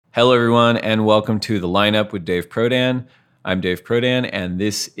Hello, everyone, and welcome to The Lineup with Dave Prodan. I'm Dave Prodan, and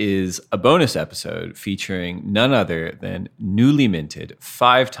this is a bonus episode featuring none other than newly minted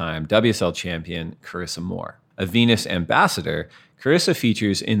 5-time WSL champion Carissa Moore. A Venus ambassador, Carissa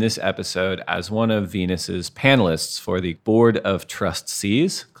features in this episode as one of Venus's panelists for the Board of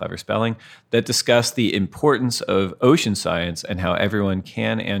Trustees, clever spelling, that discuss the importance of ocean science and how everyone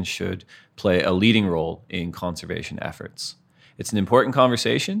can and should play a leading role in conservation efforts. It's an important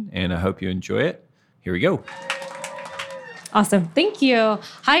conversation, and I hope you enjoy it. Here we go. Awesome. Thank you.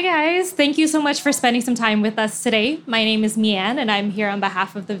 Hi, guys. Thank you so much for spending some time with us today. My name is Mian, and I'm here on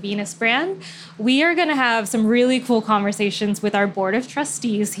behalf of the Venus brand. We are going to have some really cool conversations with our board of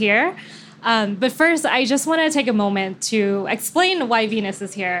trustees here. But first, I just want to take a moment to explain why Venus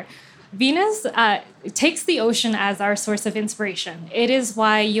is here. Venus takes the ocean as our source of inspiration. It is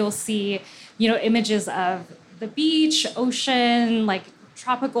why you'll see, images of the beach, ocean, like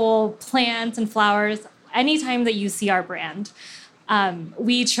tropical plants and flowers, anytime that you see our brand.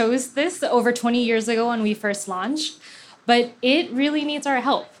 We chose this over 20 years ago when we first launched, but it really needs our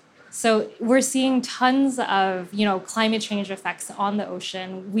help. So we're seeing tons of, climate change effects on the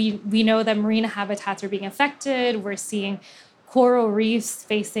ocean. We know that marine habitats are being affected. We're seeing coral reefs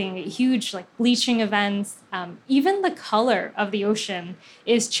facing huge bleaching events. Even the color of the ocean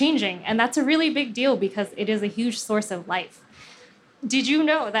is changing. And that's a really big deal because it is a huge source of life. Did you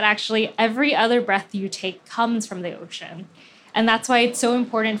know that actually every other breath you take comes from the ocean? And that's why it's so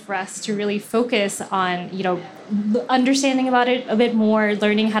important for us to really focus on, understanding about it a bit more,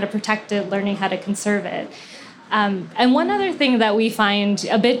 learning how to protect it, learning how to conserve it. And one other thing that we find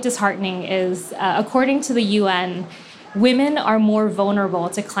a bit disheartening is, according to the UN, women are more vulnerable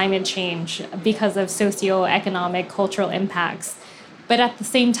to climate change because of socioeconomic, cultural impacts. But at the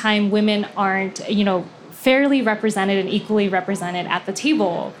same time, women aren't, fairly represented and equally represented at the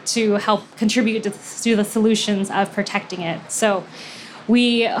table to help contribute to the solutions of protecting it. So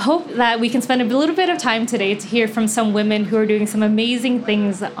we hope that we can spend a little bit of time today to hear from some women who are doing some amazing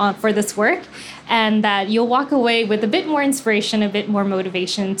things for this work, and that you'll walk away with a bit more inspiration, a bit more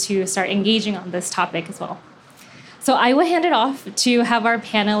motivation to start engaging on this topic as well. So I will hand it off to have our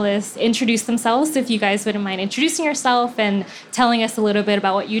panelists introduce themselves. If you guys wouldn't mind introducing yourself and telling us a little bit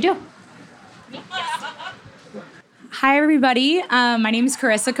about what you do. Hi, everybody. My name is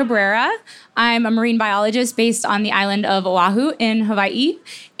Carissa Cabrera. I'm a marine biologist based on the island of Oahu in Hawaii.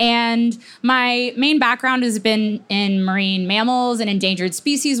 And my main background has been in marine mammals and endangered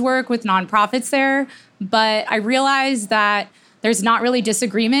species work with nonprofits there. But I realized that there's not really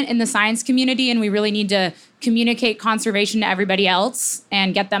disagreement in the science community, and we really need to communicate conservation to everybody else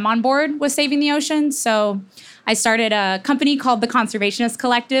and get them on board with saving the ocean. So I started a company called the Conservationist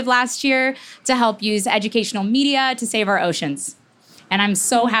Collective last year to help use educational media to save our oceans. And I'm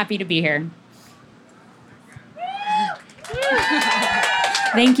so happy to be here.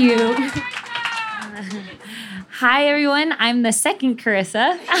 Thank you. Hi, everyone. I'm the second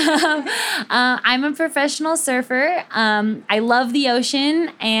Carissa. I'm a professional surfer. I love the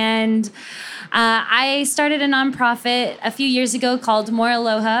ocean, and I started a nonprofit a few years ago called More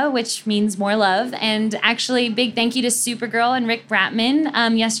Aloha, which means more love. And actually, big thank you to Supergirl and Rick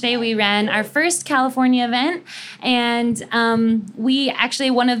Bratman. Yesterday, we ran our first California event. And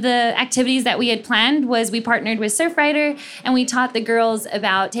one of the activities that we had planned was we partnered with Surfrider, and we taught the girls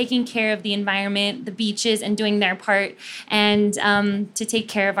about taking care of the environment, the beaches, and doing their part, and to take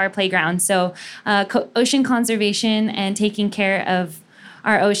care of our playground. So ocean conservation and taking care of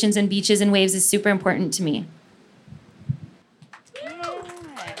our oceans and beaches and waves is super important to me.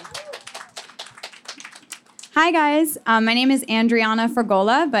 Hi, guys. My name is Andriana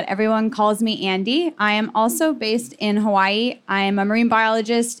Fragola, but everyone calls me Andy. I am also based in Hawaii. I am a marine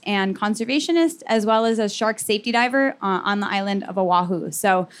biologist and conservationist, as well as a shark safety diver on the island of Oahu.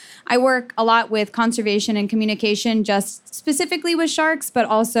 So I work a lot with conservation and communication, just specifically with sharks, but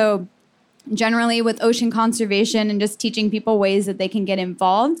also generally with ocean conservation and just teaching people ways that they can get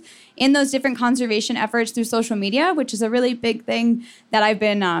involved in those different conservation efforts through social media, which is a really big thing that I've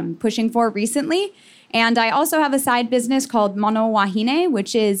been pushing for recently. And I also have a side business called Mono Wahine,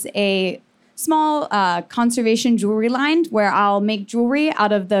 which is a small conservation jewelry line where I'll make jewelry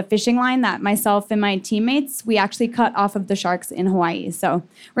out of the fishing line that myself and my teammates, we actually cut off of the sharks in Hawaii. So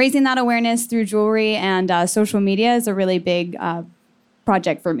raising that awareness through jewelry and social media is a really big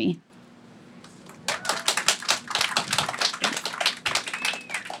project for me.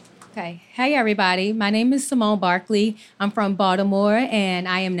 Okay. Hey, everybody. My name is Simone Barkley. I'm from Baltimore, and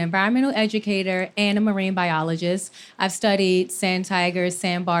I am an environmental educator and a marine biologist. I've studied sand tigers,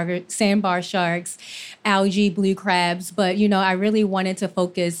 sandbar sharks, algae, blue crabs, but, I really wanted to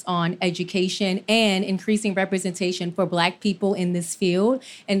focus on education and increasing representation for Black people in this field.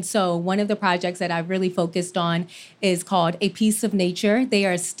 And so one of the projects that I've really focused on is called A Piece of Nature. They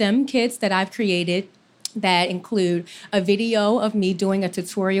are STEM kits that I've created that include a video of me doing a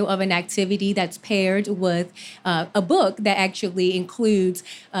tutorial of an activity that's paired with a book that actually includes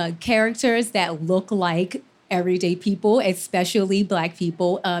characters that look like everyday people, especially Black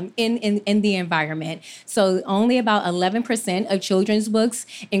people, in the environment. So only about 11% of children's books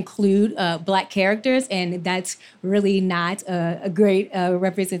include Black characters, and that's really not a great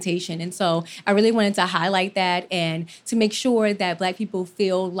representation. And so I really wanted to highlight that and to make sure that Black people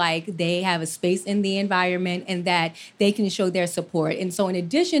feel like they have a space in the environment and that they can show their support. And so in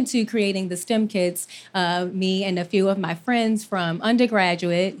addition to creating the STEM kits, me and a few of my friends from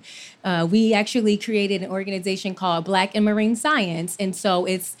undergraduate, we actually created an organization called Black and Marine Science. And so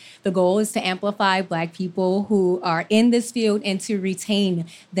the goal is to amplify Black people who are in this field and to retain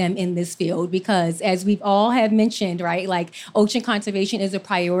them in this field. Because as we've all have mentioned, right, like ocean conservation is a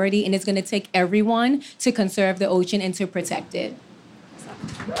priority, and it's going to take everyone to conserve the ocean and to protect it.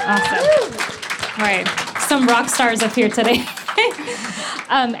 Awesome. All right. Some rock stars up here today.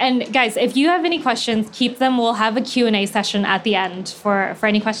 And guys, if you have any questions, keep them. We'll have a Q&A session at the end for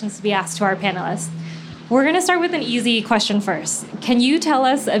any questions to be asked to our panelists. We're going to start with an easy question first. Can you tell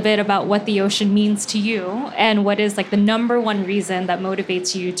us a bit about what the ocean means to you and what is like the number one reason that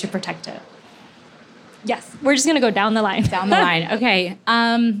motivates you to protect it? Yes, we're just going to go down the line. Down the line. Okay.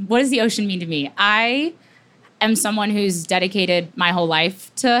 What does the ocean mean to me? I am someone who's dedicated my whole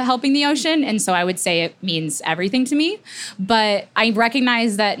life to helping the ocean, and so I would say it means everything to me. But I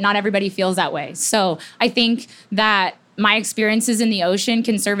recognize that not everybody feels that way. So I think that my experiences in the ocean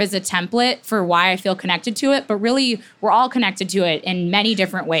can serve as a template for why I feel connected to it, but really we're all connected to it in many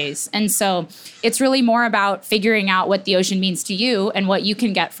different ways. And so it's really more about figuring out what the ocean means to you and what you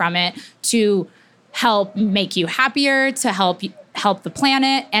can get from it to help make you happier, to help the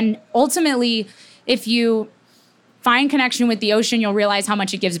planet. And ultimately, if you find connection with the ocean, you'll realize how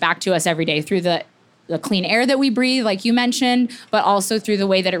much it gives back to us every day through the clean air that we breathe, like you mentioned, but also through the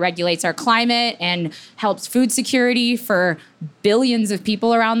way that it regulates our climate and helps food security for billions of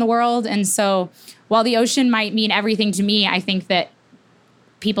people around the world. And so while the ocean might mean everything to me, I think that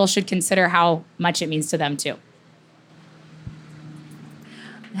people should consider how much it means to them too.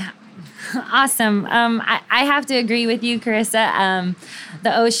 Awesome. I have to agree with you, Carissa.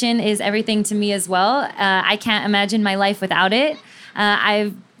 The ocean is everything to me as well. I can't imagine my life without it.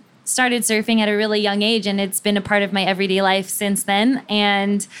 I've started surfing at a really young age, and it's been a part of my everyday life since then.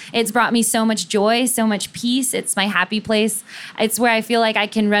 And it's brought me so much joy, so much peace. It's my happy place. It's where I feel like I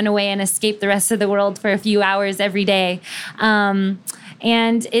can run away and escape the rest of the world for a few hours every day.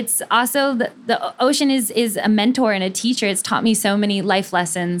 And it's also the ocean is a mentor and a teacher. It's taught me so many life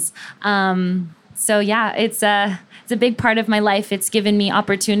lessons. So yeah, it's a big part of my life. It's given me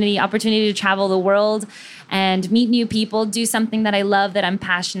opportunity to travel the world and meet new people, do something that I love, that I'm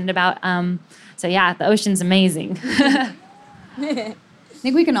passionate about. So yeah, the ocean's amazing. I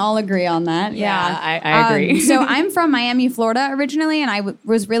think we can all agree on that. Yeah, I agree. So I'm from Miami, Florida originally, and I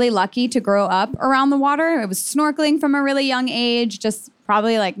was really lucky to grow up around the water. I was snorkeling from a really young age, just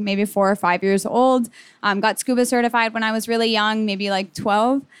probably like maybe 4 or 5 years old. Got scuba certified when I was really young, maybe like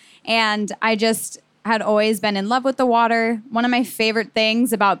 12. And I just had always been in love with the water. One of my favorite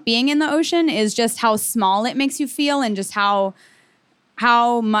things about being in the ocean is just how small it makes you feel and just how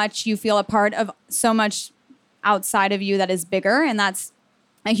much you feel a part of so much outside of you that is bigger. And that's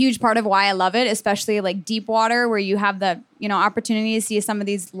a huge part of why I love it, especially like deep water where you have the, opportunity to see some of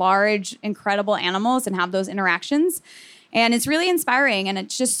these large, incredible animals and have those interactions. And it's really inspiring, and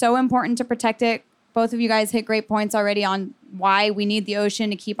it's just so important to protect it. Both of you guys hit great points already on why we need the ocean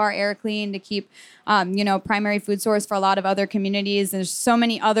to keep our air clean, to keep, primary food source for a lot of other communities. There's so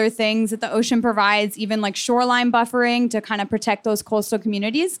many other things that the ocean provides, even like shoreline buffering to kind of protect those coastal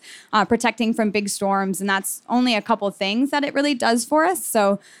communities, protecting from big storms. And that's only a couple things that it really does for us.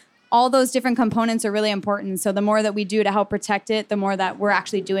 So all those different components are really important. So the more that we do to help protect it, the more that we're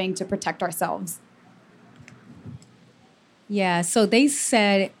actually doing to protect ourselves. Yeah, so they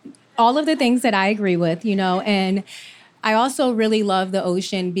said all of the things that I agree with, and I also really love the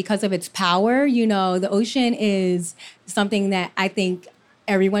ocean because of its power. The ocean is something that I think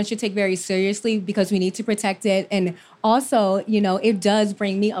everyone should take very seriously because we need to protect it. And also, it does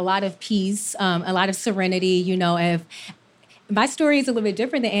bring me a lot of peace, a lot of serenity, if my story is a little bit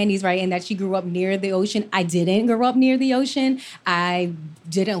different than Andy's, right? In that she grew up near the ocean. I didn't grow up near the ocean. I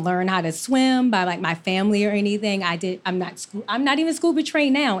didn't learn how to swim by like my family or anything. I'm not even scuba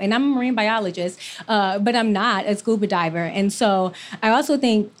trained now, and I'm a marine biologist, but I'm not a scuba diver. And so I also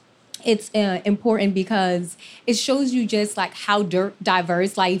think it's important because it shows you just like how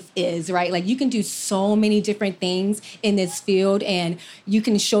diverse life is, right? Like you can do so many different things in this field, and you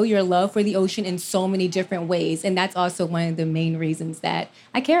can show your love for the ocean in so many different ways. And that's also one of the main reasons that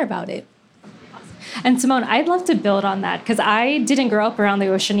I care about it. And Simone, I'd love to build on that because I didn't grow up around the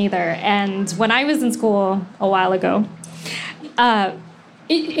ocean either. And when I was in school a while ago,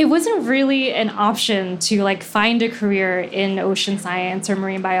 it wasn't really an option to like find a career in ocean science or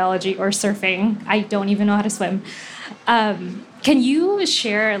marine biology or surfing. I don't even know how to swim. Can you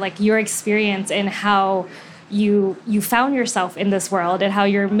share like your experience in how you found yourself in this world and how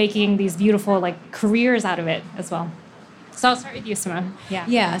you're making these beautiful like careers out of it as well? So I'll start with you, Simone.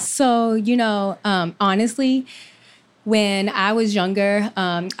 Yeah. So, honestly, when I was younger,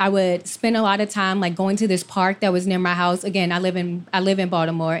 I would spend a lot of time like going to this park that was near my house. Again, I live in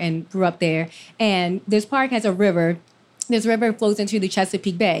Baltimore and grew up there. And this park has a river. This river flows into the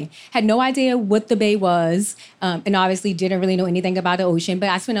Chesapeake Bay. Had no idea what the bay was, and obviously didn't really know anything about the ocean. But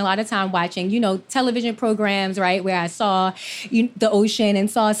I spent a lot of time watching, television programs, right, where I saw the ocean and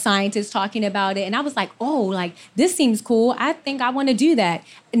saw scientists talking about it. And I was like, oh, like this seems cool. I think I want to do that.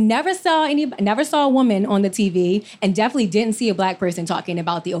 Never saw a woman on the TV, and definitely didn't see a Black person talking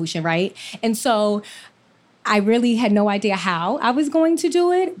about the ocean, right? And so I really had no idea how I was going to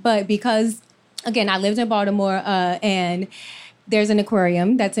do it, but because again, I lived in Baltimore, and there's an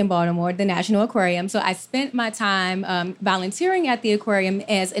aquarium that's in Baltimore, the National Aquarium. So I spent my time volunteering at the aquarium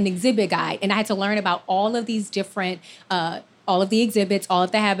as an exhibit guide, and I had to learn about all of these different, all of the exhibits, all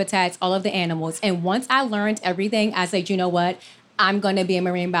of the habitats, all of the animals. And once I learned everything, I said, you know what? I'm going to be a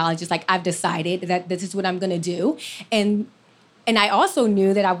marine biologist. Like I've decided that this is what I'm going to do. And I also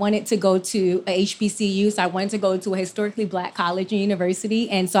knew that I wanted to go to a HBCU, so I wanted to go to a historically Black college and university.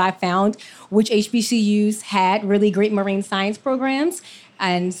 And so I found which HBCUs had really great marine science programs.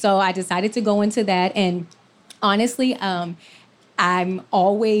 And so I decided to go into that. And honestly, I'm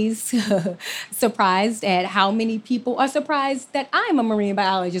always surprised at how many people are surprised that I'm a marine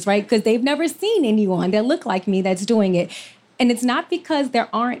biologist, right? Because they've never seen anyone that look like me that's doing it. And it's not because there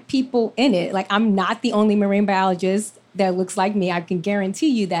aren't people in it. Like I'm not the only marine biologist that looks like me. I can guarantee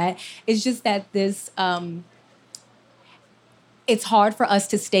you that. It's just that this, it's hard for us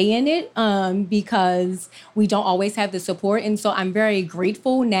to stay in it because we don't always have the support. And so I'm very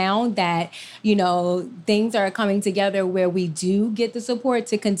grateful now that, things are coming together where we do get the support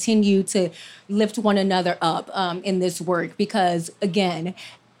to continue to lift one another up in this work. Because again,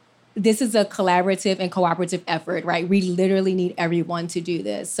 this is a collaborative and cooperative effort, right? We literally need everyone to do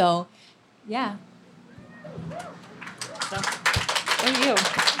this. So, yeah. Thank you.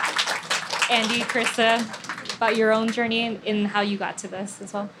 Andy, Carissa, about your own journey and how you got to this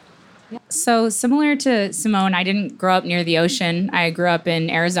as well. Yeah. So similar to Simone, I didn't grow up near the ocean. I grew up in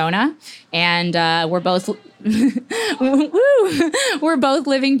Arizona, and we're both we're both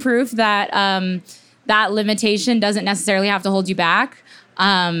living proof that that limitation doesn't necessarily have to hold you back.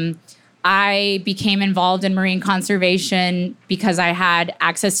 I became involved in marine conservation because I had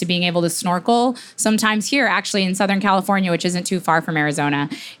access to being able to snorkel sometimes here, actually in Southern California, which isn't too far from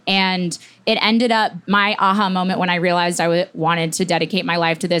Arizona. And it ended up, my aha moment when I realized I wanted to dedicate my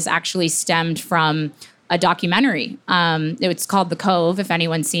life to this actually stemmed from a documentary. It's called The Cove, if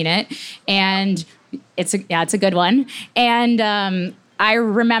anyone's seen it. And it's a good one. And I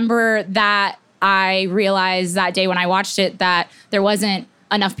remember that I realized that day when I watched it that there wasn't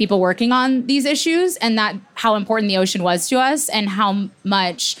enough people working on these issues, and that how important the ocean was to us and how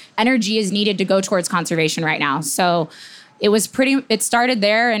much energy is needed to go towards conservation right now. So it started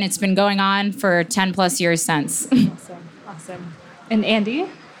there, and it's been going on for 10 plus years since. Awesome. And Andy?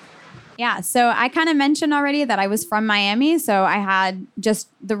 Yeah, so I kind of mentioned already that I was from Miami, so I had just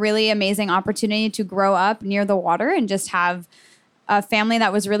the really amazing opportunity to grow up near the water and just have a family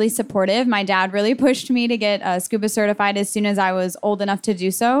that was really supportive. My dad really pushed me to get scuba certified as soon as I was old enough to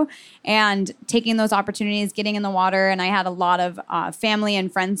do so, and taking those opportunities, getting in the water. And I had a lot of family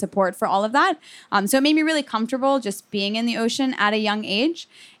and friend support for all of that. So it made me really comfortable just being in the ocean at a young age.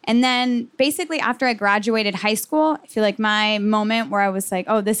 And then basically after I graduated high school, I feel like my moment where I was like,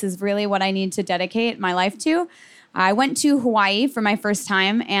 oh, this is really what I need to dedicate my life to. I went to Hawaii for my first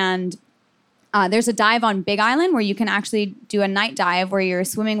time, and there's a dive on Big Island where you can actually do a night dive where you're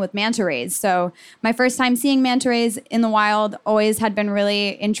swimming with manta rays. So my first time seeing manta rays in the wild, always had been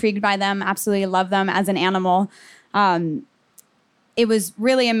really intrigued by them, absolutely love them as an animal. it was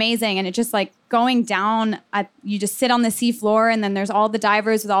really amazing. And it just like going down, you just sit on the sea floor, and then there's all the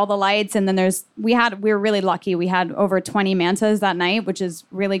divers with all the lights. And then we were really lucky. We had over 20 mantas that night, which is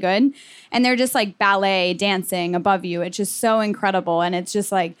really good. And they're just like ballet dancing above you. It's just so incredible. And it's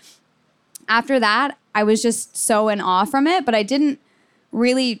just like, after that, I was just so in awe from it, but I didn't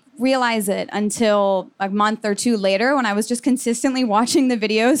really realize it until a month or two later when I was just consistently watching the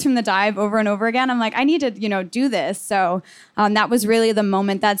videos from the dive over and over again. I'm like, I need to, do this. So that was really the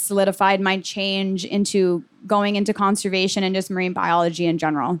moment that solidified my change into going into conservation and just marine biology in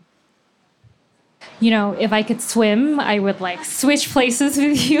general. If I could swim, I would like switch places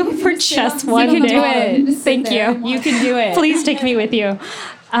with you for just one day. You can do it. Thank you. You can do it. Please take me with you.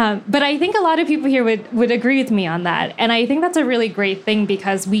 But I think a lot of people here would agree with me on that. And I think that's a really great thing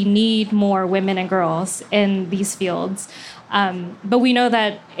because we need more women and girls in these fields. But we know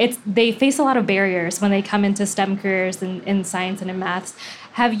that they face a lot of barriers when they come into STEM careers in science and in maths.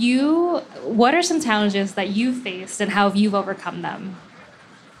 What are some challenges that you've faced and how have you overcome them?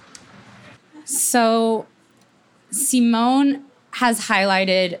 So Simone has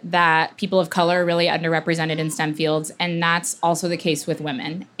highlighted that people of color are really underrepresented in STEM fields, and that's also the case with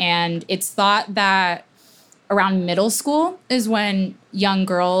women. And it's thought that around middle school is when young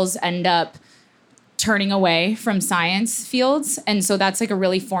girls end up turning away from science fields. And so that's like a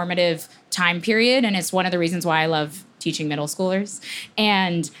really formative time period, and it's one of the reasons why I love teaching middle schoolers.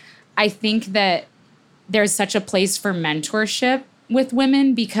 And I think that there's such a place for mentorship with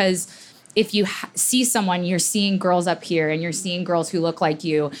women because if you see someone, you're seeing girls up here and you're seeing girls who look like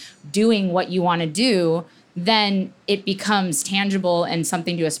you doing what you want to do, then it becomes tangible and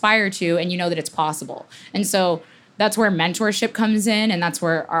something to aspire to, and you know that it's possible. And so that's where mentorship comes in, and that's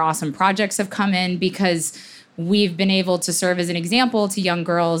where our awesome projects have come in, because we've been able to serve as an example to young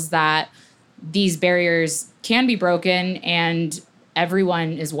girls that these barriers can be broken and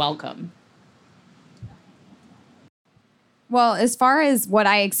everyone is welcome. Well, as far as what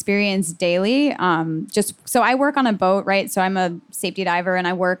I experience daily, so I work on a boat, right? So I'm a safety diver, and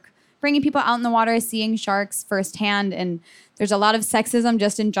I work bringing people out in the water, seeing sharks firsthand. And there's a lot of sexism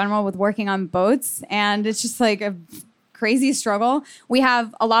just in general with working on boats. And it's just like a crazy struggle. A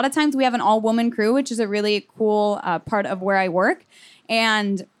lot of times we have an all-woman crew, which is a really cool part of where I work.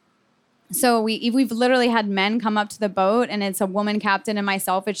 And so we've literally had men come up to the boat, and it's a woman captain and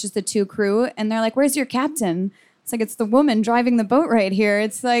myself. It's just the two crew. And they're like, "Where's your captain?" It's like, it's the woman driving the boat right here.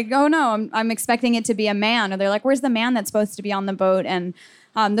 It's like, oh no, I'm expecting it to be a man. Or they're like, where's the man that's supposed to be on the boat? And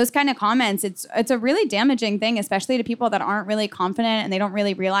those kind of comments, it's a really damaging thing, especially to people that aren't really confident and they don't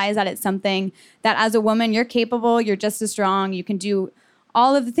really realize that it's something that as a woman, you're capable, you're just as strong, you can do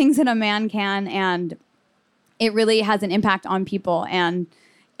all of the things that a man can, and it really has an impact on people. And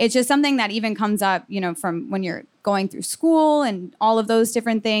it's just something that even comes up, from when you're going through school and all of those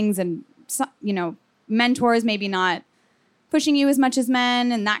different things, and, mentors maybe not pushing you as much as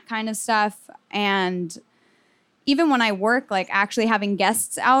men and that kind of stuff. And even when I work, like actually having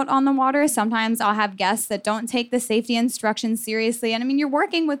guests out on the water, sometimes I'll have guests that don't take the safety instructions seriously. And I mean, you're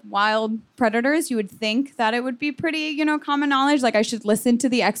working with wild predators. You would think that it would be pretty, common knowledge. Like I should listen to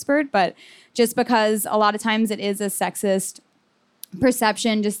the expert, but just because a lot of times it is a sexist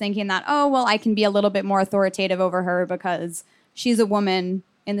perception, just thinking that, oh, well, I can be a little bit more authoritative over her because she's a woman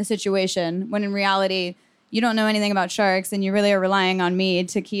in the situation, when in reality, you don't know anything about sharks and you really are relying on me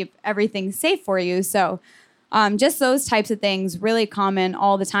to keep everything safe for you. So just those types of things really common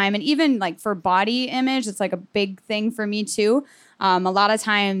all the time. And even like for body image, it's like a big thing for me too. A lot of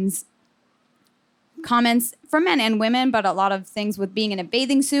times comments from men and women, but a lot of things with being in a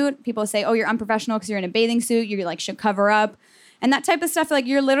bathing suit, people say, oh, you're unprofessional because you're in a bathing suit. You like should cover up. And that type of stuff, like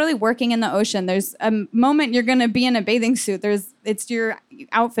you're literally working in the ocean. There's a moment you're going to be in a bathing suit. It's your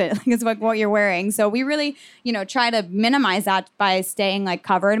outfit. Like it's like what you're wearing. So we really, try to minimize that by staying like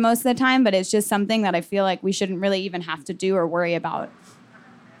covered most of the time. But it's just something that I feel like we shouldn't really even have to do or worry about.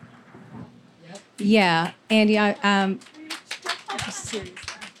 Yeah, Andy, I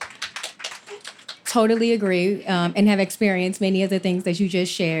totally agree and have experienced many of the things that you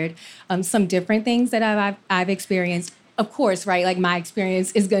just shared. Some different things that I've experienced. Of course, right? Like my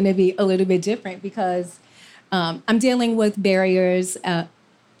experience is going to be a little bit different because I'm dealing with barriers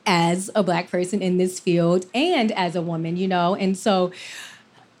as a Black person in this field and as a woman, And so,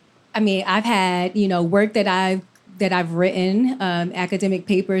 I mean, I've had, work that I've written, academic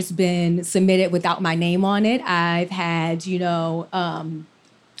papers been submitted without my name on it. I've had,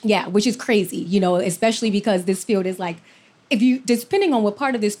 which is crazy, especially because this field is like if you, depending on what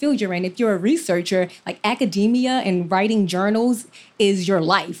part of this field you're in, if you're a researcher, like academia and writing journals is your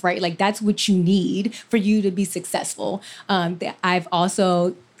life, right? Like that's what you need for you to be successful. I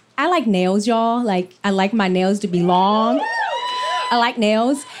like nails, y'all. Like I like my nails to be long. I like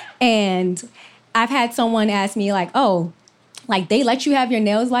nails. And I've had someone ask me like, oh, like they let you have your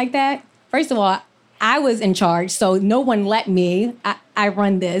nails like that? First of all, I was in charge, so no one let me. I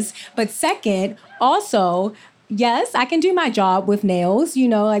run this. But second, also, yes, I can do my job with nails. You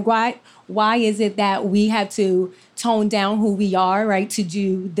know, like why is it that we have to tone down who we are, right, to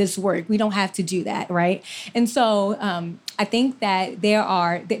do this work? We don't have to do that, right? And so I think that there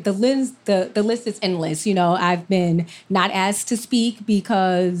are, the list is endless. You know, I've been not asked to speak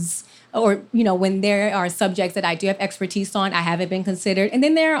because, or, you know, when there are subjects that I do have expertise on, I haven't been considered. And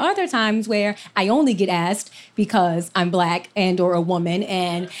then there are other times where I only get asked because I'm Black and or a woman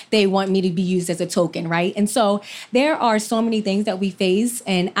and they want me to be used as a token, right? And so there are so many things that we face,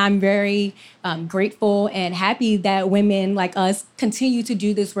 and I'm very grateful and happy that women like us continue to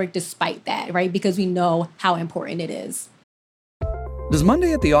do this work despite that, right? Because we know how important it is. Does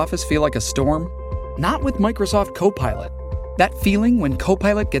Monday at the office feel like a storm? Not with Microsoft Copilot. That feeling when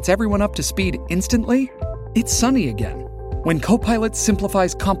Copilot gets everyone up to speed instantly? It's sunny again. When Copilot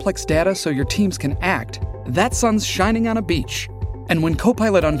simplifies complex data so your teams can act, that sun's shining on a beach. And when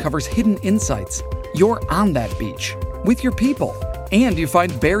Copilot uncovers hidden insights, you're on that beach with your people, and you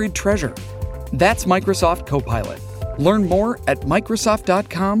find buried treasure. That's Microsoft Copilot. Learn more at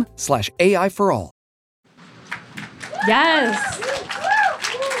Microsoft.com/AI for all. Yes.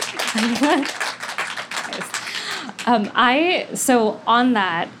 So on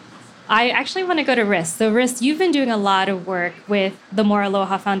that, I actually want to go to Riss. So Riss, you've been doing a lot of work with the More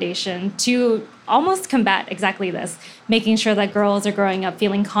Aloha Foundation to almost combat exactly this, making sure that girls are growing up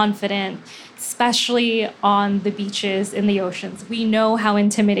feeling confident, especially on the beaches, in the oceans. We know how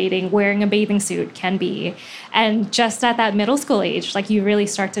intimidating wearing a bathing suit can be. And just at that middle school age, like you really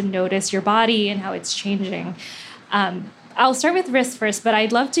start to notice your body and how it's changing. I'll start with Riss first, but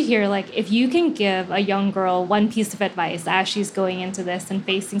I'd love to hear, like, if you can give a young girl one piece of advice as she's going into this and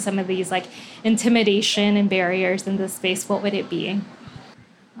facing some of these, like, intimidation and barriers in this space, what would it be?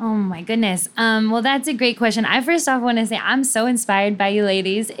 Oh my goodness. Well, that's a great question. I first off want to say I'm so inspired by you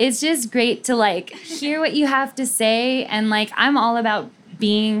ladies. It's just great to like hear what you have to say. And like, I'm all about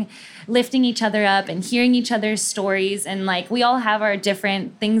lifting each other up and hearing each other's stories. And like, we all have our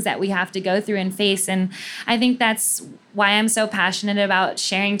different things that we have to go through and face. And I think that's why I'm so passionate about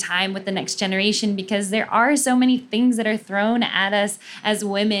sharing time with the next generation, because there are so many things that are thrown at us as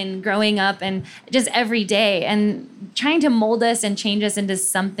women growing up and just every day and trying to mold us and change us into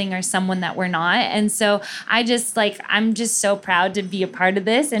something or someone that we're not. And so I'm just so proud to be a part of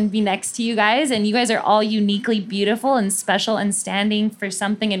this and be next to you guys. And you guys are all uniquely beautiful and special and standing for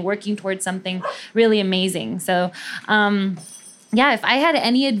something and working towards something really amazing. So, yeah, if I had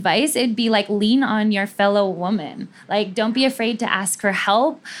any advice, it'd be like lean on your fellow woman. Like, don't be afraid to ask for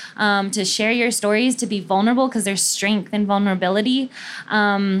help, to share your stories, to be vulnerable, because there's strength in vulnerability.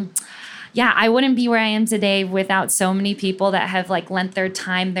 Yeah, I wouldn't be where I am today without so many people that have like lent their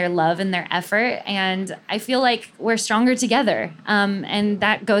time, their love, and their effort. And I feel like we're stronger together. And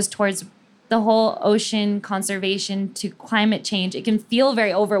that goes towards the whole ocean conservation to climate change. It can feel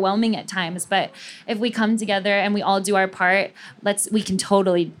very overwhelming at times, but if we come together and we all do our part, we can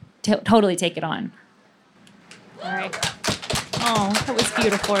totally take it on. All right. Oh, that was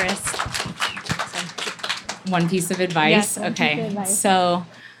beautiful, Riss. One piece of advice. Yes, okay. piece of advice. So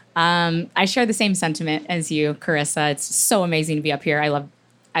I share the same sentiment as you, Carissa. It's so amazing to be up here.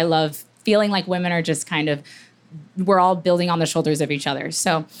 I love feeling like women are just kind of, we're all building on the shoulders of each other.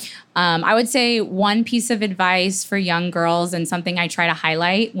 So I would say one piece of advice for young girls, and something I try to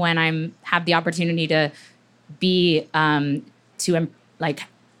highlight when have the opportunity to be part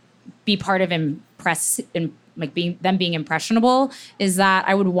of being impressionable, is that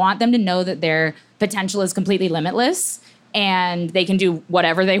I would want them to know that their potential is completely limitless and they can do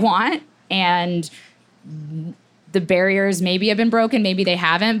whatever they want. And the barriers maybe have been broken, maybe they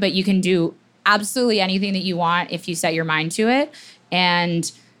haven't, but you can do absolutely anything that you want if you set your mind to it.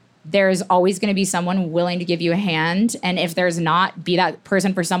 And there's always going to be someone willing to give you a hand. And if there's not, be that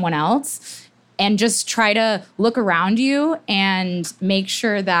person for someone else. And just try to look around you and make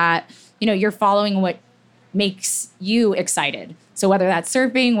sure that, you're following what makes you excited. So whether that's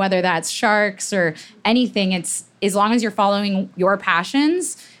surfing, whether that's sharks or anything, it's as long as you're following your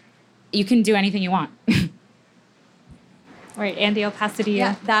passions, you can do anything you want. All right, Andy, I'll pass it to you.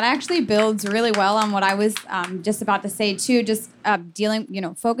 Yeah, that actually builds really well on what I was just about to say too. Just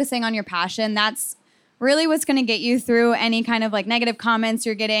focusing on your passion. That's really what's going to get you through any kind of like negative comments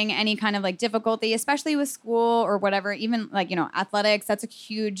you're getting, any kind of like difficulty, especially with school or whatever, even like, athletics, that's a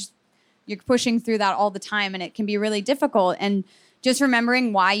huge, you're pushing through that all the time and it can be really difficult. And just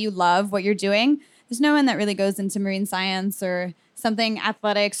remembering why you love what you're doing. There's no one that really goes into marine science or something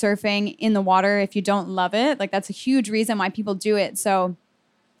athletic, surfing in the water if you don't love it. Like that's a huge reason why people do it. So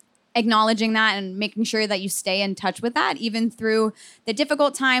acknowledging that and making sure that you stay in touch with that, even through the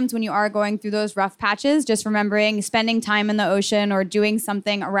difficult times when you are going through those rough patches, just remembering spending time in the ocean or doing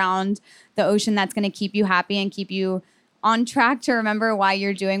something around the ocean that's going to keep you happy and keep you on track to remember why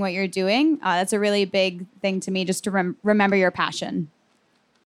you're doing what you're doing. That's a really big thing to me, just to remember your passion.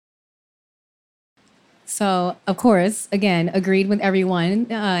 So, of course, again, agreed with everyone.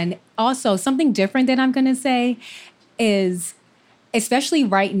 And also something different that I'm going to say is, especially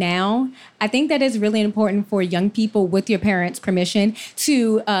right now, I think that it's really important for young people, with your parents' permission,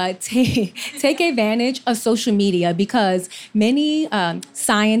 to take advantage of social media, because many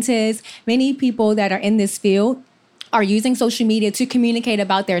scientists, many people that are in this field are using social media to communicate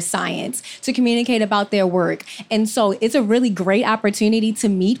about their science, to communicate about their work. And so it's a really great opportunity to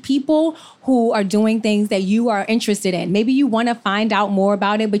meet people who are doing things that you are interested in. Maybe you want to find out more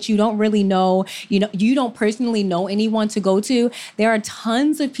about it, but you don't really know, you don't personally know anyone to go to. There are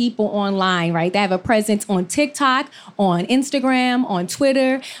tons of people online, right, that have a presence on TikTok, on Instagram, on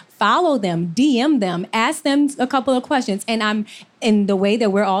Twitter. Follow them, DM them, ask them a couple of questions. And I'm in the way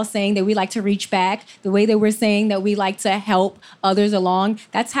that we're all saying that we like to reach back, the way that we're saying that we like to help others along.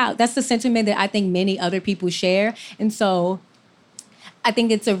 That's the sentiment that I think many other people share. And so I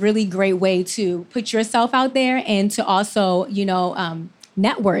think it's a really great way to put yourself out there and to also,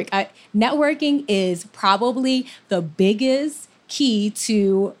 network. Networking is probably the biggest key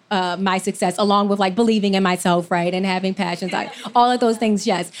to my success, along with like believing in myself, right? And having passions, all of those things,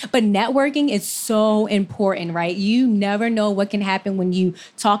 yes. But networking is so important, right? You never know what can happen when you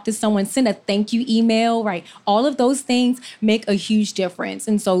talk to someone, send a thank you email, right? All of those things make a huge difference.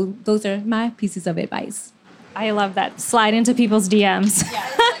 And so those are my pieces of advice. I love that. Slide into people's DMs.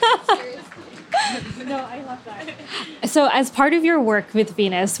 No, I love that. So as part of your work with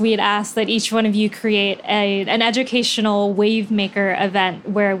Venus, we had asked that each one of you create an educational wave maker event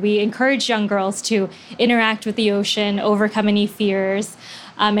where we encourage young girls to interact with the ocean, overcome any fears,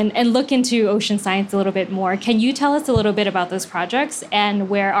 and look into ocean science a little bit more. Can you tell us a little bit about those projects and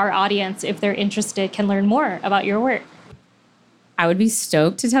where our audience, if they're interested, can learn more about your work? I would be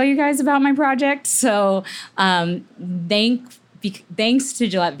stoked to tell you guys about my project. So thanks to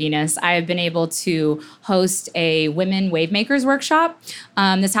Gillette Venus, I have been able to host a Women Wave Makers workshop.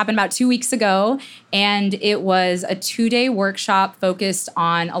 This happened about 2 weeks ago, and it was a 2-day workshop focused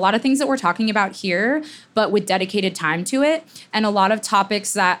on a lot of things that we're talking about here, but with dedicated time to it, and a lot of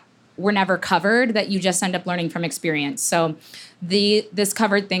topics that were never covered that you just end up learning from experience. So this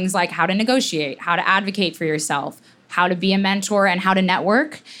covered things like how to negotiate, how to advocate for yourself, how to be a mentor and how to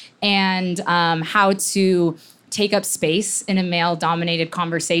network, and how to take up space in a male-dominated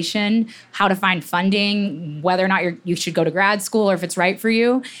conversation, how to find funding, whether or not you should go to grad school or if it's right for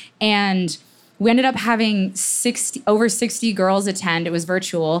you. And we ended up having over 60 girls attend. It was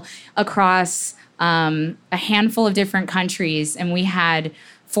virtual across a handful of different countries. And we had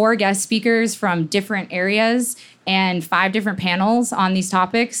 4 guest speakers from different areas and 5 different panels on these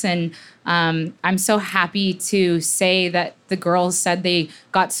topics. And I'm so happy to say that the girls said they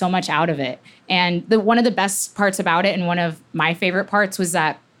got so much out of it. And one of the best parts about it, and one of my favorite parts, was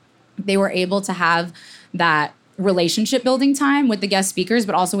that they were able to have that relationship building time with the guest speakers,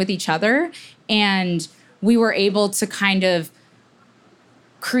 but also with each other. And we were able to kind of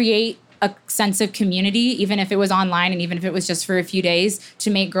create a sense of community, even if it was online and even if it was just for a few days, to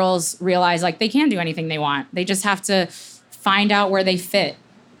make girls realize like they can do anything they want. They just have to find out where they fit.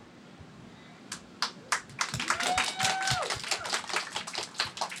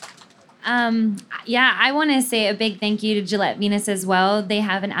 I want to say a big thank you to Gillette Venus as well. They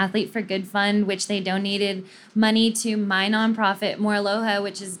have an Athlete for Good fund, which they donated money to my nonprofit, More Aloha,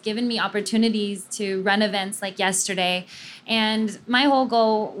 which has given me opportunities to run events like yesterday. And my whole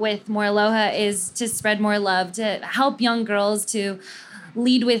goal with More Aloha is to spread more love, to help young girls to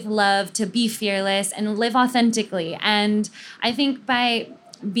lead with love, to be fearless and live authentically. And I think by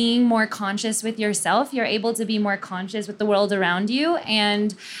being more conscious with yourself, you're able to be more conscious with the world around you.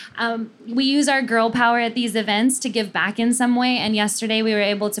 And we use our girl power at these events to give back in some way. And yesterday we were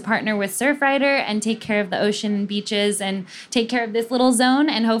able to partner with Surfrider and take care of the ocean and beaches and take care of this little zone.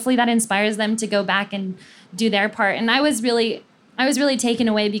 And hopefully that inspires them to go back and do their part. And I was really taken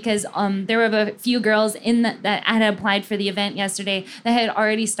away because there were a few girls that had applied for the event yesterday that had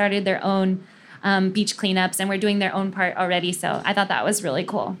already started their own beach cleanups, and we're doing their own part already. So I thought that was really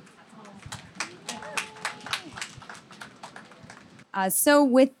cool. So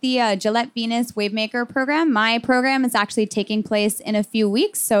with the Gillette Venus Wavemaker program, my program is actually taking place in a few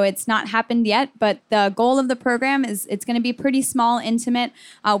weeks, so it's not happened yet, but the goal of the program is it's going to be pretty small, intimate,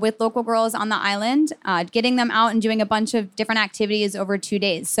 with local girls on the island, getting them out and doing a bunch of different activities over 2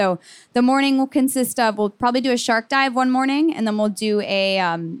 days. So the morning will consist of, we'll probably do a shark dive one morning, and then we'll do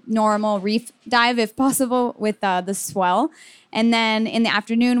a normal reef dive if possible with the swell. And then in the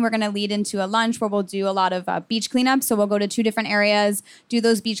afternoon, we're going to lead into a lunch where we'll do a lot of beach cleanups. So we'll go to 2 different areas, do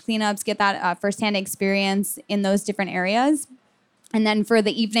those beach cleanups, get that firsthand experience in those different areas. And then for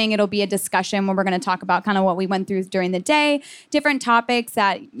the evening, it'll be a discussion where we're going to talk about kind of what we went through during the day, different topics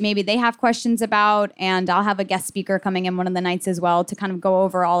that maybe they have questions about. And I'll have a guest speaker coming in one of the nights as well to kind of go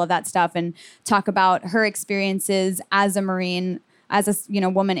over all of that stuff and talk about her experiences as a Marine, as a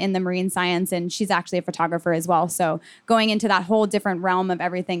woman in the marine science, and she's actually a photographer as well. So going into that whole different realm of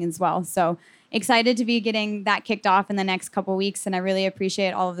everything as well. So excited to be getting that kicked off in the next couple weeks, and I really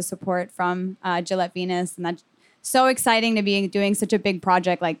appreciate all of the support from Gillette Venus, and that's so exciting to be doing such a big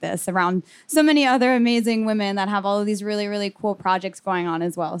project like this around so many other amazing women that have all of these really, really cool projects going on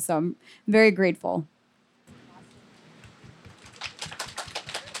as well. So I'm very grateful.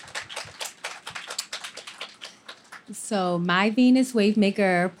 So my Venus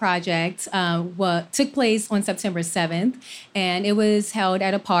Wavemaker project took place on September 7th, and it was held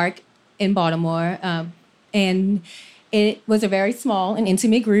at a park in Baltimore. And it was a very small and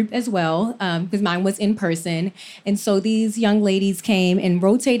intimate group as well, because mine was in person. And so these young ladies came and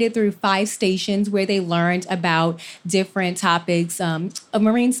rotated through 5 stations where they learned about different topics of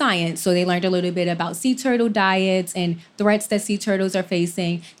marine science. So they learned a little bit about sea turtle diets and threats that sea turtles are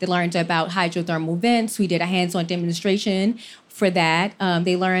facing. They learned about hydrothermal vents. We did a hands-on demonstration for that.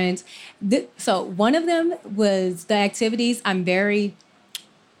 They learned, so one of them was the activities I'm very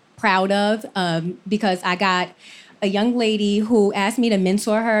proud of, because I got a young lady who asked me to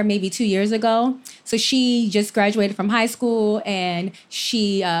mentor her maybe 2 years ago. So she just graduated from high school, and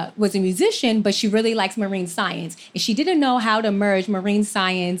she was a musician, but she really likes marine science. And she didn't know how to merge marine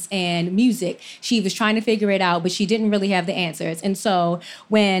science and music. She was trying to figure it out, but she didn't really have the answers. And so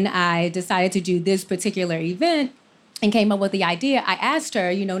when I decided to do this particular event and came up with the idea, I asked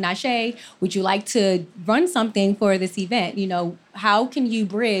her, Nashe, would you like to run something for this event? How can you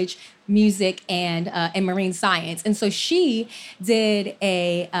bridge music and marine science? And so she did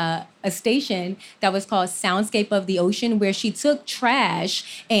a station that was called Soundscape of the Ocean, where she took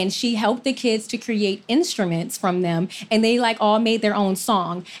trash and she helped the kids to create instruments from them, and they all made their own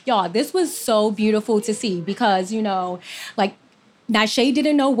song. Y'all, this was so beautiful to see, because Nashe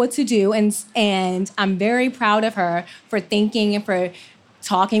didn't know what to do, and I'm very proud of her for thinking and for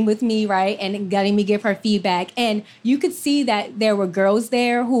talking with me, right, and letting me give her feedback. And you could see that there were girls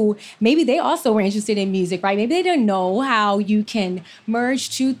there who maybe they also were interested in music, right? Maybe they didn't know how you can merge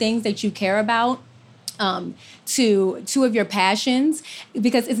 2 things that you care about to 2 of your passions,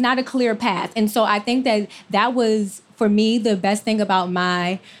 because it's not a clear path. And so I think that was, for me, the best thing about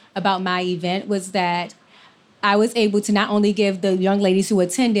my event was that I was able to not only give the young ladies who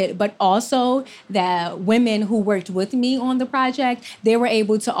attended, but also the women who worked with me on the project, they were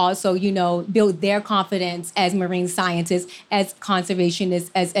able to also, build their confidence as marine scientists, as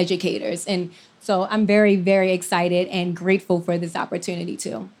conservationists, as educators. And so I'm very, very excited and grateful for this opportunity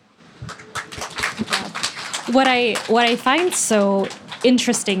too. What I find so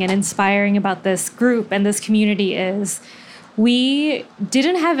interesting and inspiring about this group and this community is we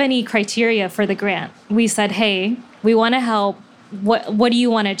didn't have any criteria for the grant. We said, hey, we want to help. What do you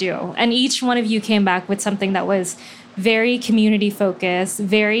want to do? And each one of you came back with something that was very community focused,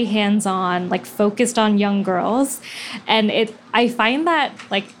 very hands-on, focused on young girls. And I find that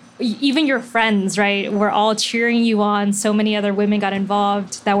even your friends, right, were all cheering you on. So many other women got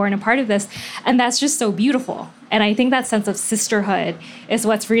involved that weren't a part of this. And that's just so beautiful. And I think that sense of sisterhood is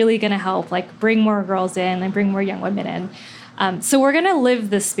what's really going to help bring more girls in and bring more young women in. So we're going to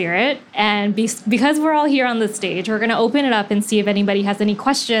live this spirit, and because we're all here on the stage, we're going to open it up and see if anybody has any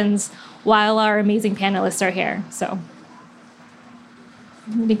questions while our amazing panelists are here. So,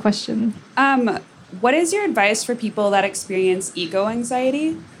 any questions? What is your advice for people that experience eco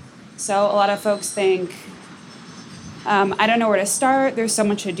anxiety? So a lot of folks think, I don't know where to start. There's so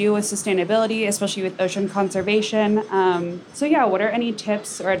much to do with sustainability, especially with ocean conservation. What are any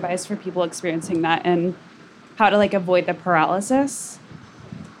tips or advice for people experiencing that, and how to avoid the paralysis?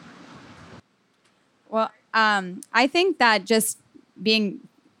 Well, I think that just being,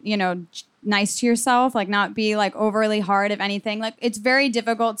 nice to yourself, like not be like overly hard, if anything. Like it's very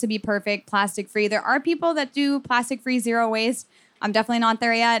difficult to be perfect plastic free. There are people that do plastic free, zero waste. I'm definitely not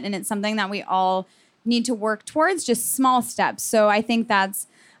there yet. And it's something that we all need to work towards, just small steps. So I think that's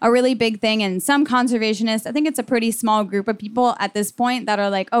a really big thing. And some conservationists, I think it's a pretty small group of people at this point that are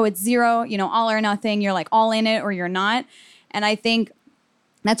like, oh, it's zero, all or nothing. You're like all in it or you're not. And I think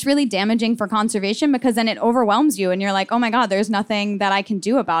that's really damaging for conservation because then it overwhelms you and you're like, oh my God, there's nothing that I can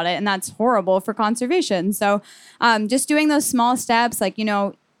do about it. And that's horrible for conservation. So just doing those small steps, like,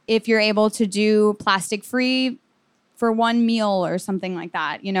 if you're able to do plastic free for one meal or something like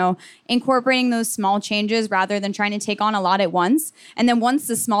that, incorporating those small changes rather than trying to take on a lot at once. And then once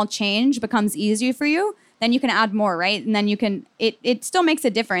the small change becomes easier for you, then you can add more, right? And then it still makes a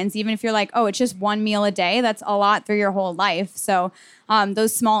difference. Even if you're like, oh, it's just one meal a day, that's a lot through your whole life. So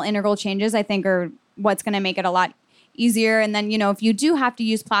those small integral changes, I think, are what's going to make it a lot easier. And then, if you do have to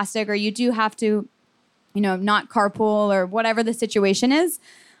use plastic or you do have to, not carpool or whatever the situation is,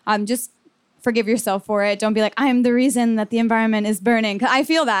 just forgive yourself for it. Don't be like, I am the reason that the environment is burning. 'Cause I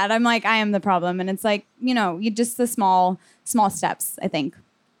feel that. I'm like, I am the problem. And it's like, you just the small steps, I think.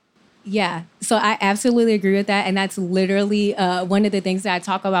 Yeah, so I absolutely agree with that. And that's literally one of the things that I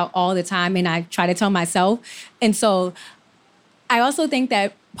talk about all the time and I try to tell myself. And so I also think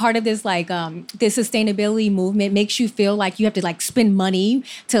that part of this this sustainability movement makes you feel like you have to spend money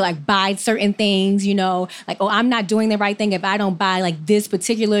to buy certain things, like, oh, I'm not doing the right thing if I don't buy this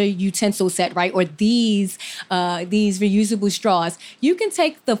particular utensil set, right? Or these reusable straws. You can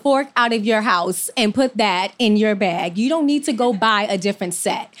take the fork out of your house and put that in your bag. You don't need to go buy a different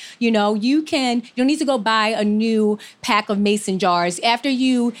set. You don't need to go buy a new pack of mason jars. After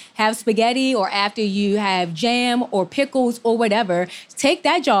you have spaghetti or after you have jam or pickles or whatever, take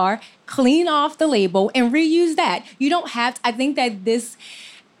that jar, clean off the label, and reuse that. You don't have to, I think that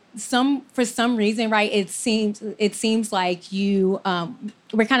for some reason, right, it seems like we're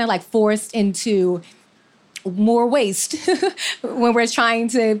kind of forced into more waste when we're trying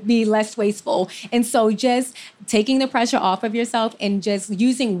to be less wasteful. And so just taking the pressure off of yourself and just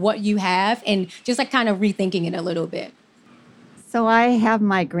using what you have and just kind of rethinking it a little bit. So I have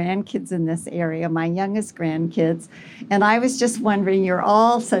my grandkids in this area, my youngest grandkids, and I was just wondering, you're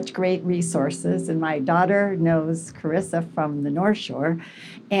all such great resources, and my daughter knows Carissa from the North Shore,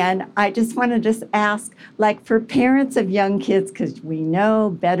 and I just want to ask, for parents of young kids, because we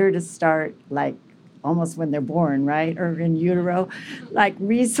know better to start almost when they're born, right, or in utero,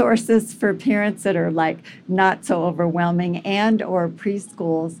 resources for parents that are not so overwhelming, and or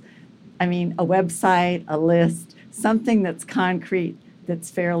preschools. I mean, a website, a list, something that's concrete,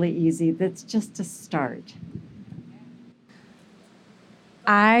 that's fairly easy, that's just a start.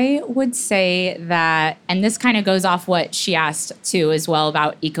 I would say that, and this kind of goes off what she asked too as well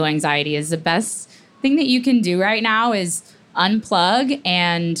about eco-anxiety, is the best thing that you can do right now is unplug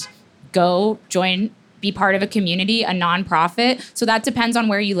and go be part of a community, a nonprofit. So that depends on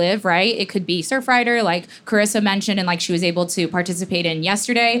where you live, right? It could be Surfrider, like Carissa mentioned, and she was able to participate in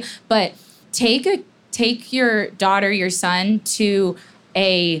yesterday, but take your daughter, your son to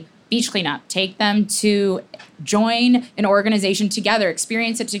a beach cleanup. Take them to join an organization together,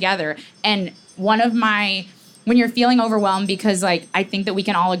 experience it together. And when you're feeling overwhelmed, because I think that we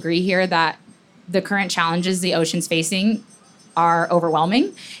can all agree here that the current challenges the ocean's facing are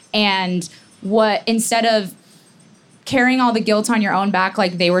overwhelming. And instead of carrying all the guilt on your own back,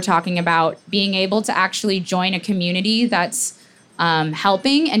 like they were talking about, being able to actually join a community that's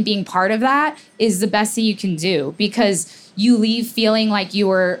helping and being part of that is the best thing you can do, because you leave feeling like you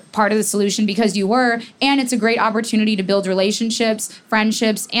were part of the solution because you were, and it's a great opportunity to build relationships,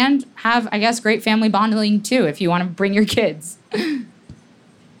 friendships, and have, I guess, great family bonding too if you want to bring your kids.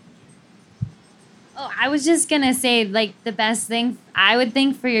 Oh, I was just going to say, the best thing I would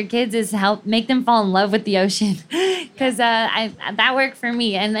think for your kids is help make them fall in love with the ocean. Because that worked for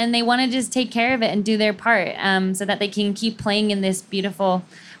me. And then they want to just take care of it and do their part so that they can keep playing in this beautiful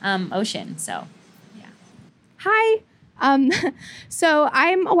ocean. So, yeah. Hi. So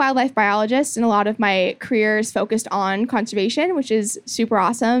I'm a wildlife biologist, and a lot of my career is focused on conservation, which is super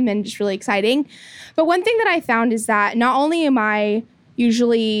awesome and just really exciting. But one thing that I found is that not only am I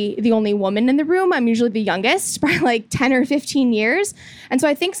usually the only woman in the room, I'm usually the youngest by 10 or 15 years. And so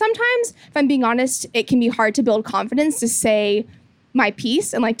I think sometimes, if I'm being honest, it can be hard to build confidence to say my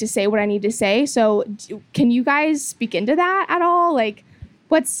piece and to say what I need to say. So can you guys speak into that at all?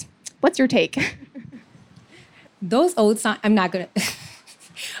 What's your take? Those old songs, I'm not going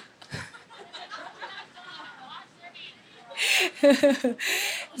to.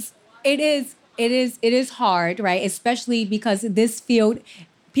 It is hard, right? Especially because this field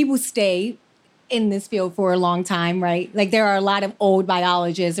people stay in this field for a long time, right? Like there are a lot of old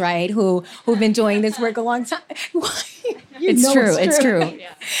biologists, right, who've been doing this work a long time. It's true. It's true.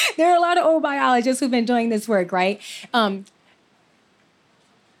 Yeah. There are a lot of old biologists who've been doing this work, right?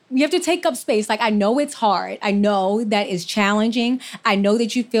 You have to take up space. Like, I know it's hard. I know that it's challenging. I know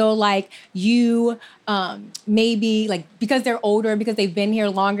that you feel like you maybe, like, because they're older, because they've been here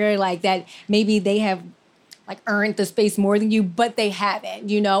longer, like that maybe they have like earned the space more than you, but they haven't,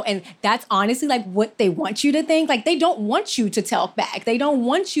 you know? And that's honestly like what they want you to think. Like, they don't want you to talk back. They don't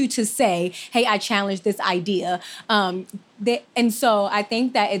want you to say, hey, I challenge this idea. And so I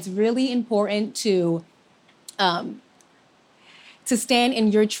think that it's really important to stand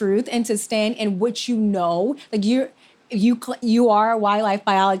in your truth and to stand in what you know. Like you are a wildlife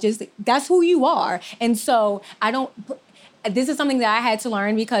biologist. That's who you are. And so this is something that I had to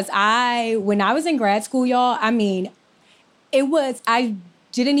learn because when I was in grad school, y'all, I mean, I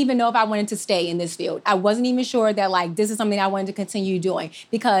didn't even know if I wanted to stay in this field. I wasn't even sure that like this is something I wanted to continue doing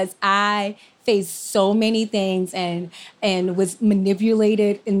because I faced so many things and was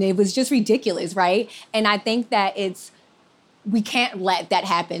manipulated, and it was just ridiculous, right? And I think that we can't let that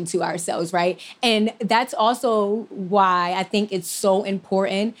happen to ourselves, right? And that's also why I think it's so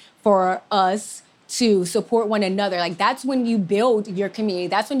important for us to support one another. Like, that's when you build your community.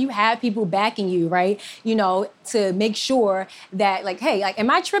 That's when you have people backing you, right? You know, to make sure that like, hey, like, am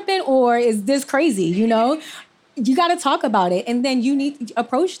I tripping or is this crazy? You know, you got to talk about it, and then you need to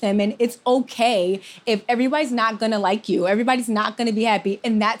approach them. And it's okay if everybody's not going to like you, everybody's not going to be happy,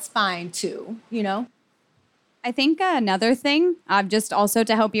 and that's fine too, you know? I think another thing, just also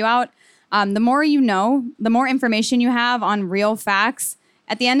to help you out, the more you know, the more information you have on real facts,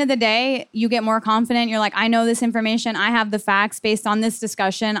 at the end of the day, you get more confident. You're like, I know this information. I have the facts based on this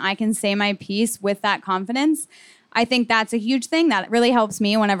discussion. I can say my piece with that confidence. I think that's a huge thing that really helps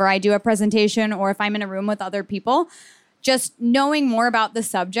me whenever I do a presentation or if I'm in a room with other people. Just knowing more about the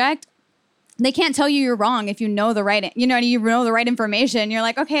subject. They can't tell you you're wrong if you know the right information. You're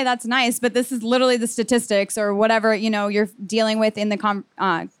like, okay, that's nice, but this is literally the statistics or whatever, you know, you're dealing with in the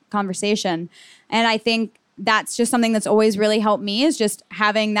conversation. And I think that's just something that's always really helped me, is just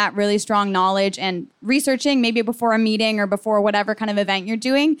having that really strong knowledge and researching maybe before a meeting or before whatever kind of event you're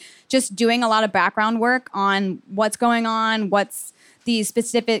doing, just doing a lot of background work on what's going on, what's the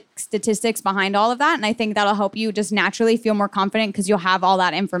specific statistics behind all of that. And I think that'll help you just naturally feel more confident because you'll have all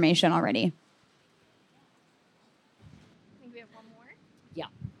that information already.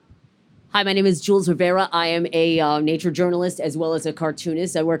 Hi, my name is Jules Rivera. I am a nature journalist as well as a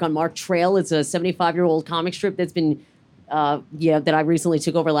cartoonist. I work on Mark Trail. It's a 75-year-old comic strip that's been, that I recently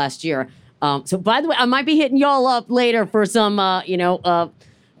took over last year. So, by the way, I might be hitting y'all up later for some,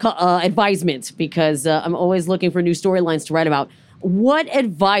 advisement because I'm always looking for new storylines to write about. What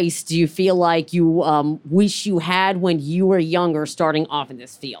advice do you feel like you wish you had when you were younger starting off in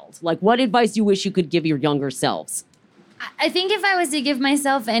this field? Like, what advice do you wish you could give your younger selves? I think if I was to give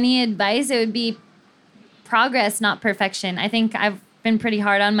myself any advice, it would be progress, not perfection. I think I've been pretty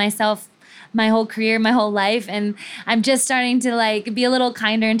hard on myself my whole career, my whole life, and I'm just starting to like be a little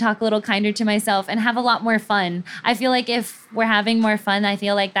kinder and talk a little kinder to myself and have a lot more fun. I feel like if we're having more fun, I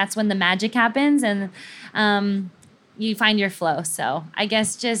feel like that's when the magic happens and you find your flow. So I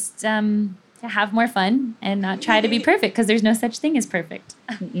guess just to have more fun and not try to be perfect, because there's no such thing as perfect.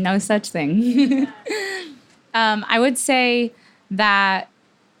 No such thing. I would say that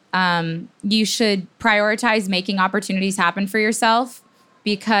you should prioritize making opportunities happen for yourself,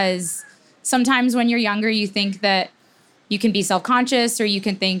 because sometimes when you're younger, you think that you can be self-conscious, or you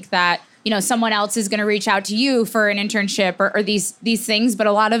can think that, you know, someone else is going to reach out to you for an internship or these things. But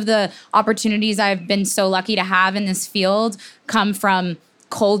a lot of the opportunities I've been so lucky to have in this field come from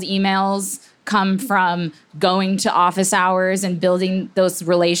cold emails, come from going to office hours and building those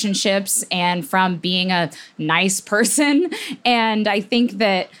relationships, and from being a nice person. And I think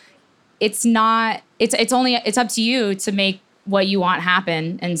that it's up to you to make what you want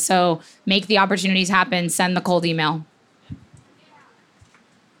happen. And so make the opportunities happen, send the cold email.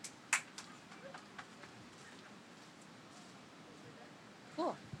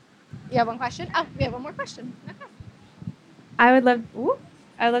 Cool. You have one question? Oh, we have one more question. Okay. I'd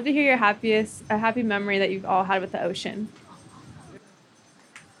love to hear a happy memory that you've all had with the ocean.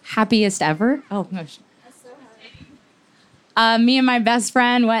 Happiest ever? Oh, gosh. Me and my best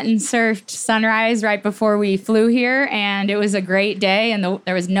friend went and surfed sunrise right before we flew here, and it was a great day, and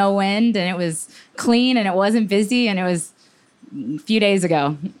there was no wind, and it was clean, and it wasn't busy, and it was a few days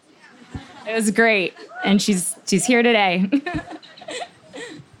ago. It was great, and she's here today.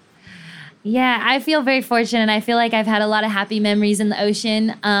 Yeah, I feel very fortunate. I feel like I've had a lot of happy memories in the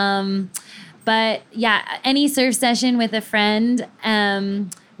ocean. But yeah, any surf session with a friend.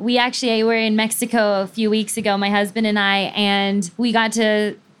 We actually were in Mexico a few weeks ago, my husband and I, and we got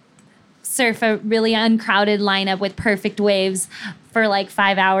to surf a really uncrowded lineup with perfect waves for like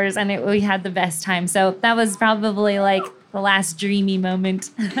 5 hours, and we had the best time. So that was probably like the last dreamy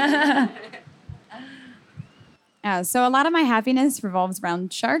moment. Yeah, so a lot of my happiness revolves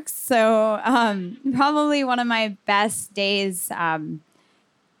around sharks. So probably one of my best days.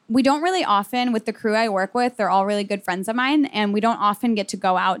 We don't really often, with the crew I work with, they're all really good friends of mine, and we don't often get to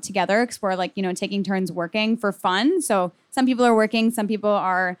go out together because we're like, taking turns working for fun. So some people are working, some people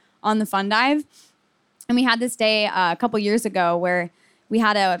are on the fun dive. And we had this day a couple years ago where we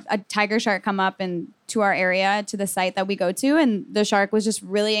had a tiger shark come up to our area, to the site that we go to, and the shark was just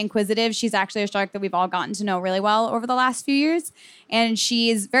really inquisitive. She's actually a shark that we've all gotten to know really well over the last few years, and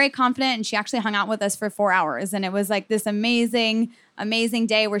she's very confident, and she actually hung out with us for 4 hours, and it was like this amazing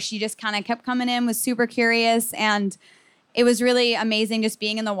day where she just kind of kept coming in, was super curious, and it was really amazing just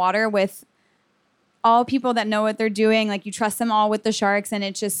being in the water with all people that know what they're doing. Like, you trust them all with the sharks, and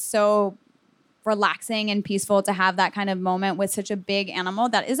it's just so relaxing and peaceful to have that kind of moment with such a big animal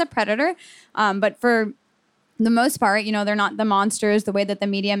that is a predator. But for the most part, they're not the monsters the way that the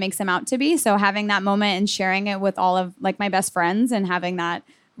media makes them out to be. So having that moment and sharing it with all of like my best friends and having that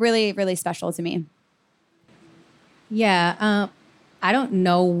really, really special to me. Yeah, I don't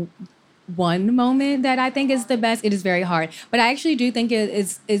know one moment that I think is the best. It is very hard. But I actually do think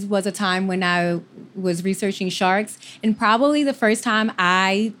it was a time when I was researching sharks, and probably the first time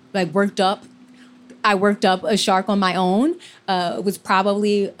I worked up a shark on my own. Was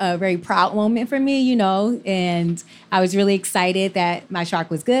probably a very proud moment for me, and I was really excited that my shark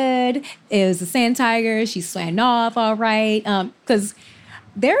was good. It was a sand tiger. She swam off all right, because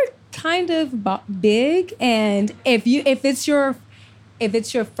they're kind of big, and if it's your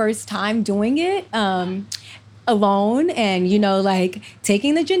first time doing it alone, and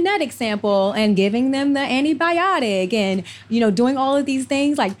taking the genetic sample and giving them the antibiotic and doing all of these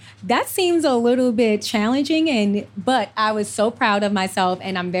things, like that seems a little bit challenging, but I was so proud of myself,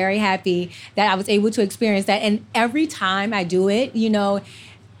 and I'm very happy that I was able to experience that. And every time I do it,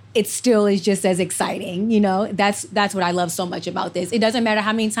 it still is just as exciting. That's what I love so much about this. It doesn't matter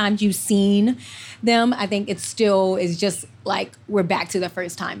how many times you've seen them. I think it still is just like we're back to the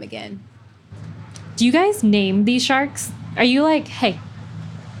first time again. Do you guys name these sharks? Are you like, hey?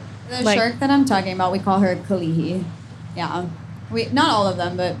 The shark that I'm talking about, we call her Kalihi. Yeah. Not all of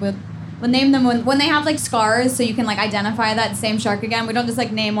them, but we'll name them when they have like scars, so you can like identify that same shark again. We don't just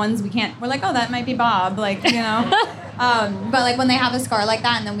like name ones. We're like, oh, that might be Bob, but like when they have a scar like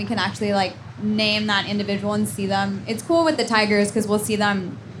that, and then we can actually like name that individual and see them. It's cool with the tigers because we'll see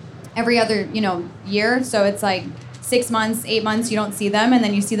them every other year. So it's like 6 months, 8 months, you don't see them, and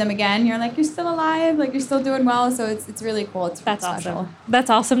then you see them again. You're like, you're still alive, like you're still doing well. So it's really cool. That's special. Awesome. That's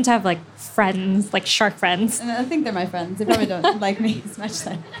awesome to have like friends, like shark friends. And I think they're my friends. They probably don't like me as much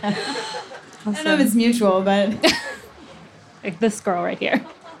then. Awesome. I don't know if it's mutual, but like this girl right here.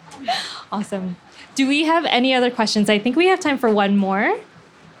 Awesome. Do we have any other questions? I think we have time for one more.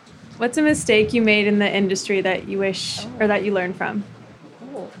 What's a mistake you made in the industry that you wish or that you learned from?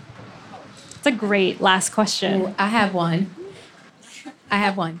 It's a great last question. Ooh, I have one.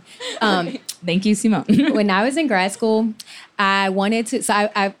 Thank you, Simone. When I was in grad school, I wanted to. So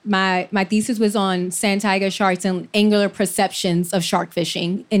my thesis was on sand tiger sharks and angular perceptions of shark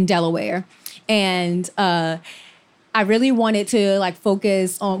fishing in Delaware, and I really wanted to like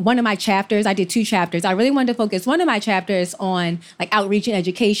focus on one of my chapters. I did 2 chapters. I really wanted to focus one of my chapters on like outreach and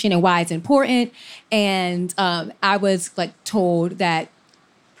education and why it's important. And I was like told that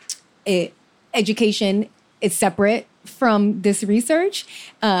education is separate from this research,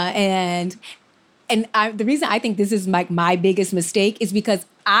 and the reason I think this is like my biggest mistake is because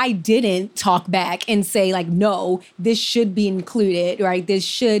I didn't talk back and say like, no, this should be included, right? This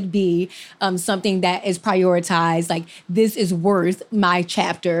should be something that is prioritized. Like this is worth my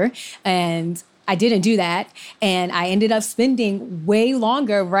chapter, and I didn't do that. And I ended up spending way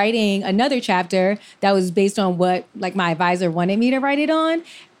longer writing another chapter that was based on what like my advisor wanted me to write it on.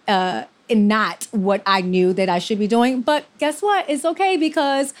 And not what I knew that I should be doing. But guess what? It's okay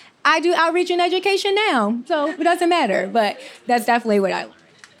because I do outreach and education now. So it doesn't matter. But that's definitely what I learned.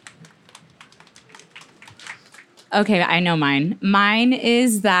 Okay, I know mine. Mine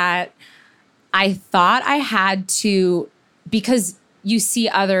is that I thought I had to, because you see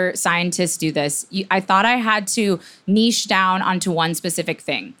other scientists do this. I thought I had to niche down onto one specific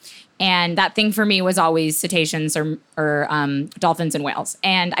thing. And that thing for me was always cetaceans or dolphins and whales.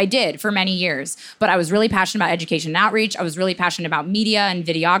 And I did for many years. But I was really passionate about education and outreach. I was really passionate about media and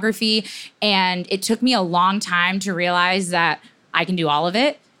videography. And it took me a long time to realize that I can do all of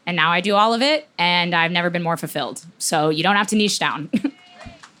it. And now I do all of it. And I've never been more fulfilled. So you don't have to niche down.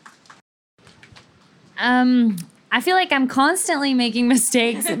 I feel like I'm constantly making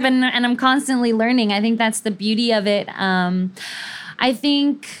mistakes and I'm constantly learning. I think that's the beauty of it. I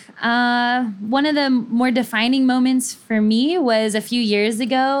think one of the more defining moments for me was a few years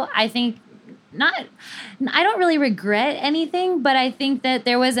ago. I don't really regret anything, but I think that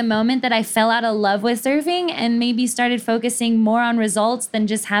there was a moment that I fell out of love with surfing and maybe started focusing more on results than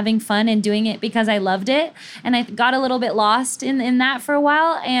just having fun and doing it because I loved it. And I got a little bit lost in that for a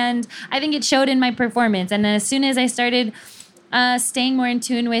while. And I think it showed in my performance. And then as soon as I started staying more in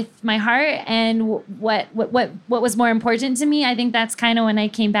tune with my heart and what was more important to me, I think that's kind of when I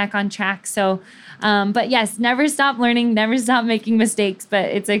came back on track. So, but yes, never stop learning, never stop making mistakes, but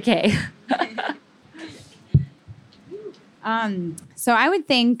it's okay. So I would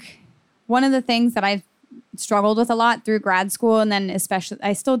think one of the things that I've struggled with a lot through grad school, and then especially,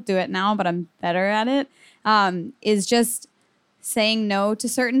 I still do it now, but I'm better at it, is just saying no to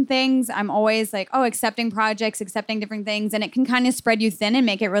certain things. I'm always like, accepting projects, accepting different things, and it can kind of spread you thin and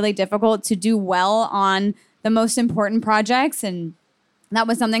make it really difficult to do well on the most important projects. And that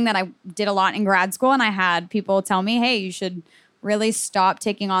was something that I did a lot in grad school, and I had people tell me, hey, you should really stop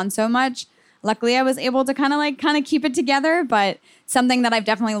taking on so much. Luckily, I was able to kind of keep it together, but something that I've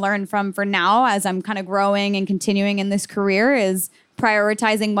definitely learned from for now as I'm kind of growing and continuing in this career is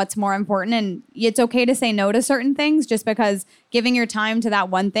prioritizing what's more important. And it's okay to say no to certain things just because giving your time to that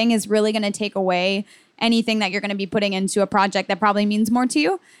one thing is really going to take away anything that you're going to be putting into a project that probably means more to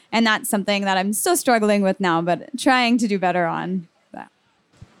you. And that's something that I'm still struggling with now, but trying to do better on that.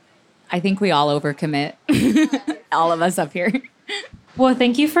 I think we all overcommit. All of us up here. Well,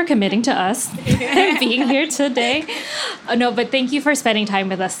 thank you for committing to us and being here today. But thank you for spending time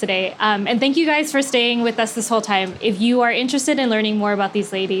with us today. And thank you guys for staying with us this whole time. If you are interested in learning more about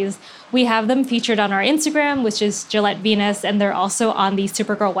these ladies, we have them featured on our Instagram, which is Gillette Venus, and they're also on the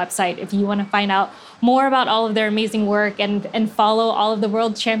Supergirl website if you want to find out more about all of their amazing work and follow all of the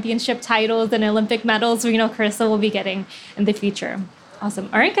world championship titles and Olympic medals we know Carissa will be getting in the future. Awesome.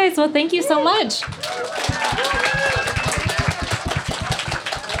 All right, guys. Well, thank you so much.